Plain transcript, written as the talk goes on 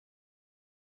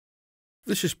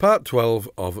This is part 12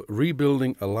 of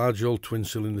rebuilding a large old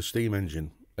twin-cylinder steam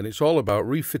engine, and it's all about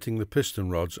refitting the piston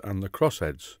rods and the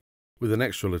crossheads, with an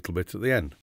extra little bit at the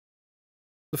end.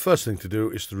 The first thing to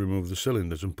do is to remove the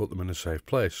cylinders and put them in a safe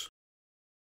place.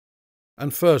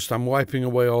 And first I'm wiping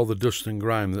away all the dust and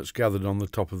grime that's gathered on the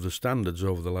top of the standards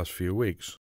over the last few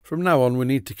weeks. From now on we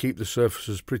need to keep the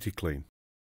surfaces pretty clean.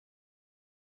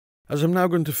 As I'm now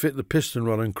going to fit the piston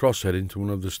rod and crosshead into one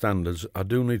of the standards, I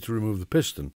do need to remove the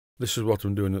piston. This is what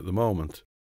I'm doing at the moment.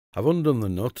 I've undone the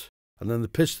nut, and then the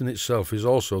piston itself is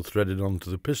also threaded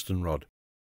onto the piston rod.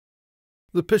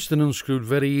 The piston unscrewed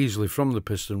very easily from the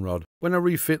piston rod. When I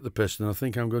refit the piston, I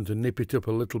think I'm going to nip it up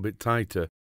a little bit tighter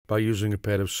by using a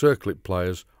pair of circlip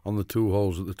pliers on the two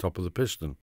holes at the top of the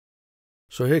piston.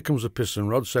 So here comes the piston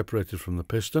rod separated from the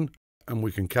piston, and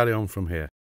we can carry on from here.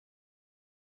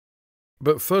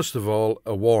 But first of all,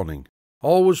 a warning.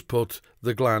 Always put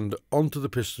the gland onto the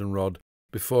piston rod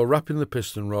before wrapping the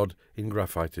piston rod in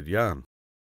graphited yarn.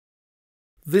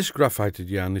 This graphited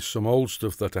yarn is some old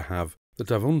stuff that I have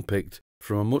that I've unpicked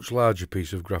from a much larger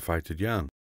piece of graphited yarn.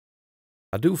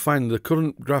 I do find the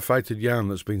current graphited yarn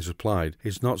that's been supplied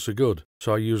is not so good,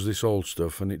 so I use this old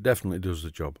stuff and it definitely does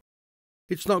the job.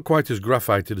 It's not quite as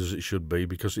graphited as it should be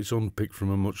because it's unpicked from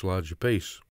a much larger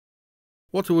piece.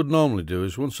 What I would normally do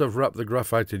is once I've wrapped the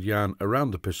graphited yarn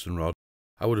around the piston rod,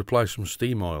 I would apply some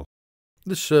steam oil.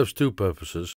 This serves two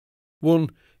purposes. One,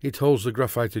 it holds the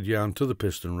graphited yarn to the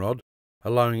piston rod,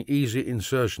 allowing easy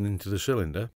insertion into the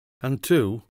cylinder, and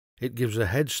two, it gives a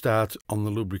head start on the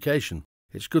lubrication.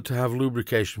 It's good to have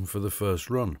lubrication for the first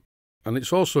run, and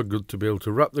it's also good to be able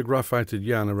to wrap the graphited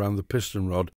yarn around the piston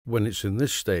rod when it's in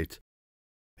this state.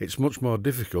 It's much more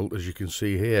difficult, as you can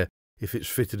see here, if it's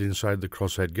fitted inside the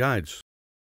crosshead guides.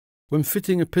 When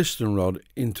fitting a piston rod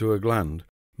into a gland,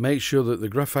 make sure that the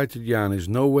graphited yarn is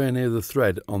nowhere near the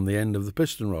thread on the end of the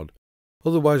piston rod,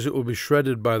 otherwise it will be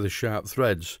shredded by the sharp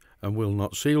threads and will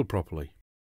not seal properly.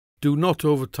 Do not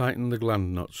over-tighten the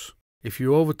gland nuts. If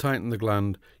you over-tighten the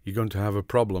gland, you're going to have a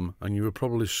problem and you will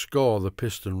probably score the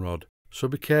piston rod, so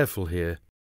be careful here.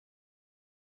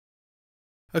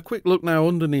 A quick look now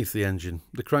underneath the engine.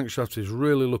 The crankshaft is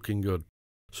really looking good,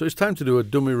 so it's time to do a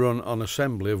dummy run on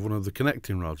assembly of one of the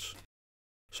connecting rods.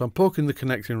 So I'm poking the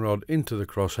connecting rod into the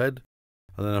crosshead,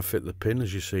 and then I fit the pin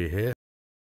as you see here.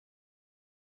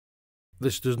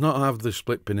 This does not have the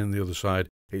split pin in the other side,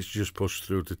 it's just pushed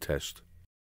through to test.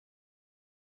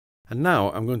 And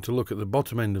now I'm going to look at the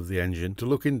bottom end of the engine to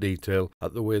look in detail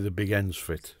at the way the big ends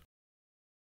fit.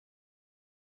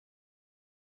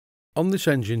 On this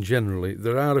engine generally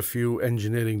there are a few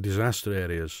engineering disaster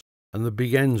areas, and the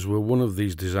big ends were one of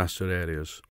these disaster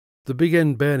areas. The big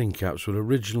end bearing caps were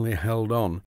originally held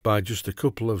on by just a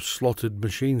couple of slotted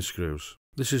machine screws.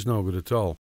 This is no good at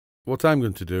all. What I'm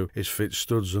going to do is fit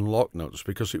studs and lock nuts,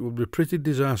 because it would be pretty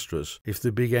disastrous if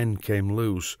the big end came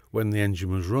loose when the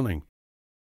engine was running.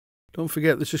 Don't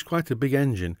forget, this is quite a big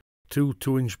engine, two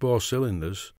 2-inch bore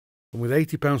cylinders, and with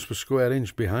 80 pounds per square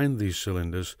inch behind these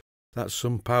cylinders, that's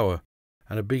some power,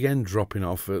 and a big end dropping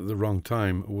off at the wrong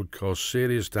time would cause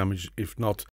serious damage, if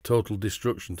not total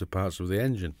destruction, to parts of the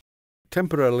engine.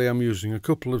 Temporarily I'm using a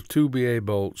couple of 2BA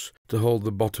bolts to hold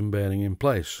the bottom bearing in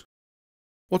place.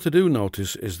 What I do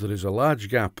notice is there is a large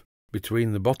gap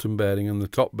between the bottom bearing and the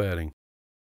top bearing.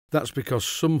 That's because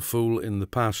some fool in the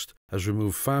past has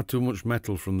removed far too much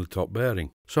metal from the top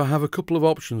bearing. So I have a couple of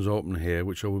options open here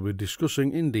which I will be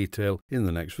discussing in detail in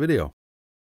the next video.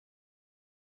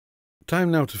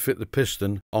 Time now to fit the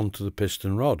piston onto the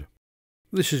piston rod.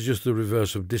 This is just the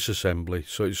reverse of disassembly,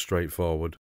 so it's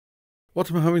straightforward. What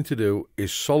I'm having to do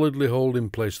is solidly hold in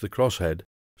place the crosshead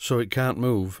so it can't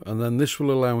move, and then this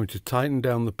will allow me to tighten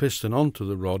down the piston onto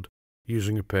the rod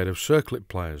using a pair of circlip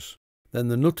pliers. Then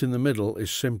the nut in the middle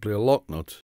is simply a lock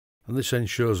nut, and this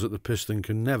ensures that the piston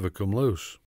can never come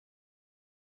loose.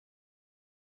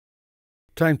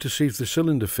 Time to see if the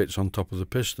cylinder fits on top of the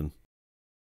piston.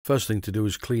 First thing to do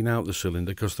is clean out the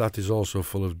cylinder, because that is also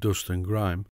full of dust and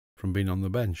grime from being on the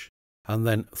bench, and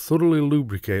then thoroughly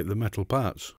lubricate the metal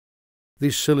parts.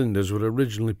 These cylinders were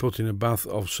originally put in a bath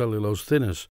of cellulose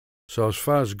thinners, so as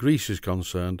far as grease is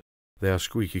concerned, they are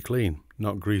squeaky clean,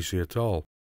 not greasy at all.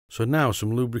 So now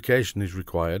some lubrication is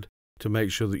required to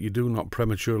make sure that you do not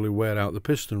prematurely wear out the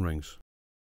piston rings.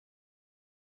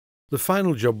 The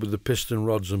final job with the piston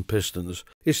rods and pistons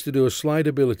is to do a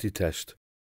slidability test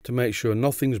to make sure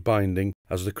nothing's binding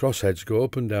as the crossheads go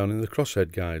up and down in the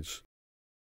crosshead guides.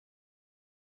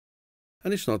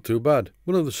 And it's not too bad.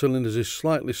 One of the cylinders is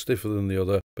slightly stiffer than the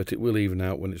other, but it will even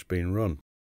out when it's being run.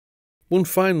 One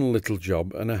final little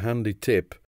job and a handy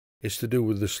tip is to do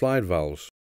with the slide valves.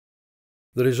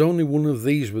 There is only one of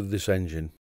these with this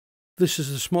engine. This is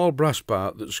a small brass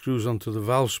part that screws onto the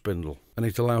valve spindle, and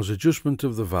it allows adjustment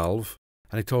of the valve,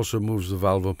 and it also moves the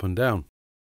valve up and down.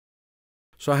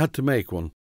 So I had to make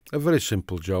one. A very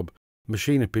simple job.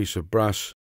 Machine a piece of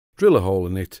brass, drill a hole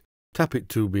in it, tap it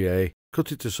 2BA,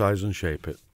 cut it to size and shape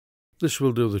it. This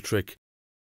will do the trick.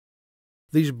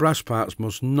 These brass parts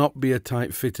must not be a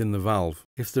tight fit in the valve.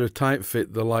 If they're a tight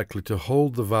fit, they're likely to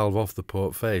hold the valve off the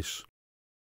port face.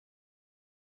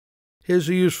 Here's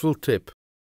a useful tip.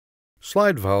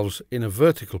 Slide valves in a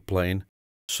vertical plane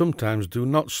sometimes do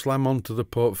not slam onto the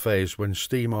port face when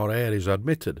steam or air is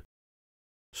admitted.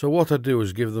 So what I do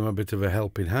is give them a bit of a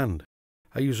helping hand.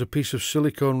 I use a piece of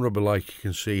silicone rubber like you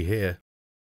can see here.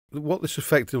 What this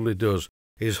effectively does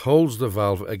is holds the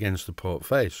valve against the port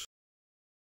face.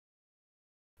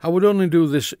 I would only do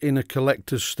this in a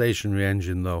collector's stationary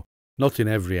engine though, not in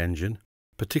every engine.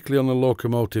 Particularly on a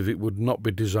locomotive it would not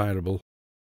be desirable.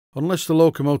 Unless the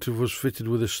locomotive was fitted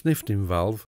with a snifting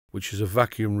valve, which is a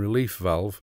vacuum relief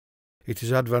valve, it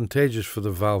is advantageous for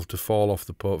the valve to fall off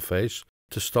the port face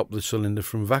to stop the cylinder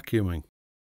from vacuuming.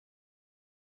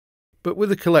 But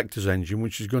with a collector's engine,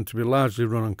 which is going to be largely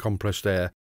run on compressed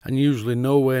air and usually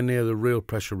nowhere near the real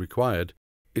pressure required,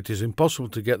 it is impossible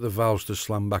to get the valves to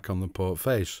slam back on the port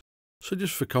face, so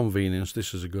just for convenience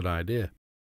this is a good idea.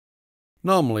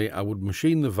 Normally I would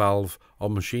machine the valve or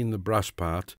machine the brass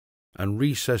part and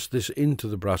recess this into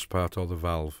the brass part or the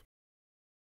valve.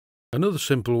 Another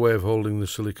simple way of holding the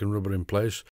silicone rubber in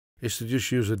place is to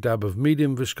just use a dab of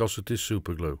medium viscosity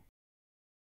superglue.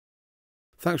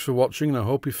 Thanks for watching and I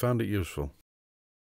hope you found it useful.